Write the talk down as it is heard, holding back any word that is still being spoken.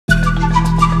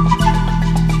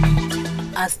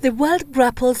As the world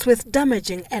grapples with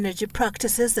damaging energy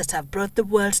practices that have brought the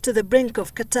world to the brink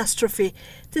of catastrophe,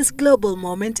 this global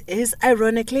moment is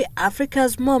ironically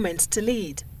Africa's moment to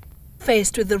lead.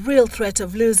 Faced with the real threat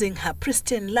of losing her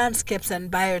pristine landscapes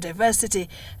and biodiversity,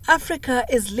 Africa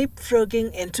is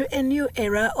leapfrogging into a new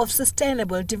era of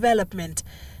sustainable development.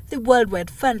 The Worldwide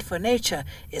Fund for Nature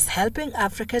is helping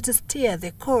Africa to steer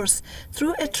the course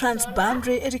through a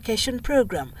transboundary education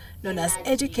program known as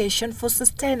Education for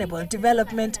Sustainable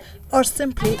Development, or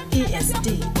simply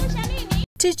ESD.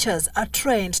 Teachers are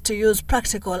trained to use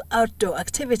practical outdoor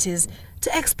activities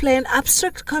to explain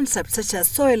abstract concepts such as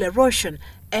soil erosion,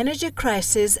 energy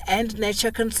crisis, and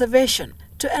nature conservation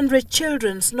to enrich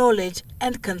children's knowledge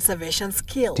and conservation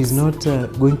skills. It is not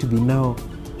going to be now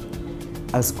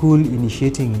a school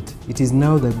initiating it. It is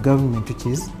now the government which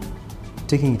is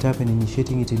taking it up and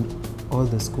initiating it in all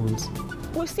the schools.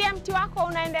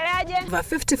 Over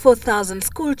 54,000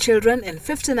 school children in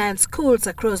 59 schools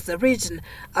across the region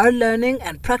are learning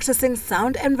and practicing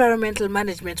sound environmental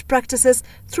management practices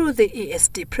through the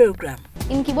ESD program.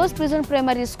 In Kibos Prison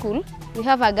Primary School, we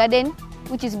have a garden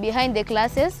which is behind the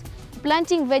classes,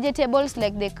 planting vegetables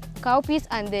like the cowpeas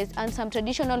and some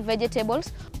traditional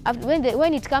vegetables.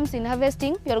 When it comes in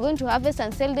harvesting, we are going to harvest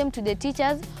and sell them to the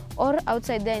teachers or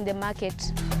outside there in the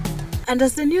market. And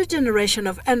as the new generation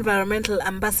of environmental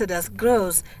ambassadors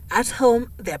grows, at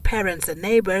home, their parents and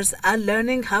neighbors are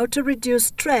learning how to reduce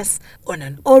stress on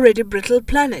an already brittle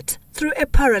planet through a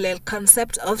parallel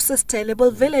concept of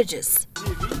sustainable villages.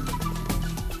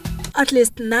 At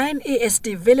least 9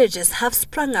 ESD villages have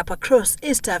sprung up across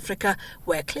East Africa,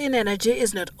 where clean energy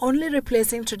is not only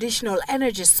replacing traditional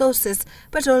energy sources,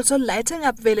 but also lighting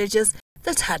up villages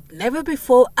that had never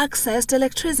before accessed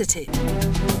electricity.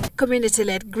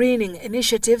 Community-led greening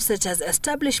initiatives such as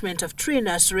establishment of tree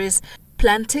nurseries,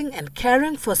 planting and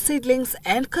caring for seedlings,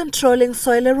 and controlling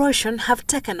soil erosion have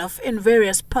taken off in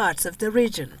various parts of the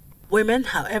region. Women,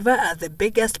 however, are the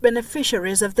biggest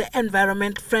beneficiaries of the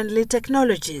environment-friendly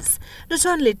technologies. Not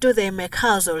only do they make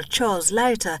household chores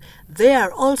lighter, they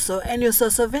are also a new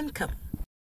source of income.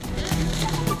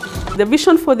 The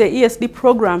vision for the ESD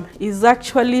program is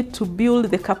actually to build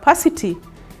the capacity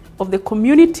of the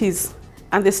communities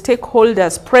and the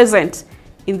stakeholders present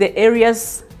in the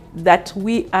areas that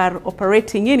we are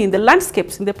operating in the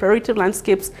landscapes, in the priority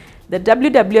landscapes the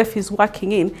WWF is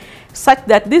working in, such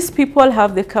that these people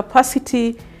have the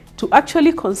capacity to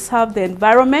actually conserve the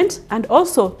environment and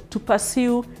also to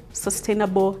pursue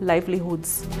sustainable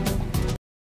livelihoods.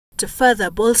 To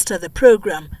further bolster the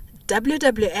program,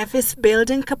 WWF is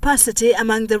building capacity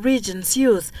among the region's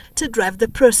youth to drive the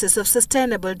process of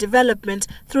sustainable development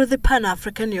through the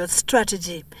Pan-African Youth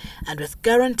Strategy. And with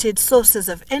guaranteed sources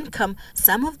of income,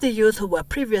 some of the youth who were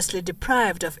previously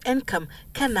deprived of income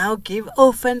can now give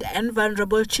orphaned and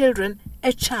vulnerable children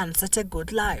a chance at a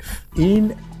good life.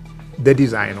 In the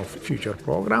design of future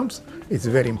programs, it's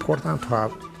very important to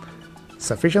have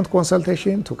sufficient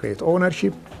consultation to create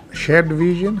ownership, shared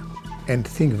vision, and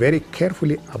think very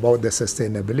carefully about the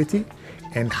sustainability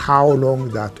and how long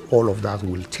that all of that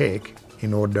will take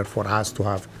in order for us to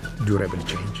have durable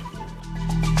change.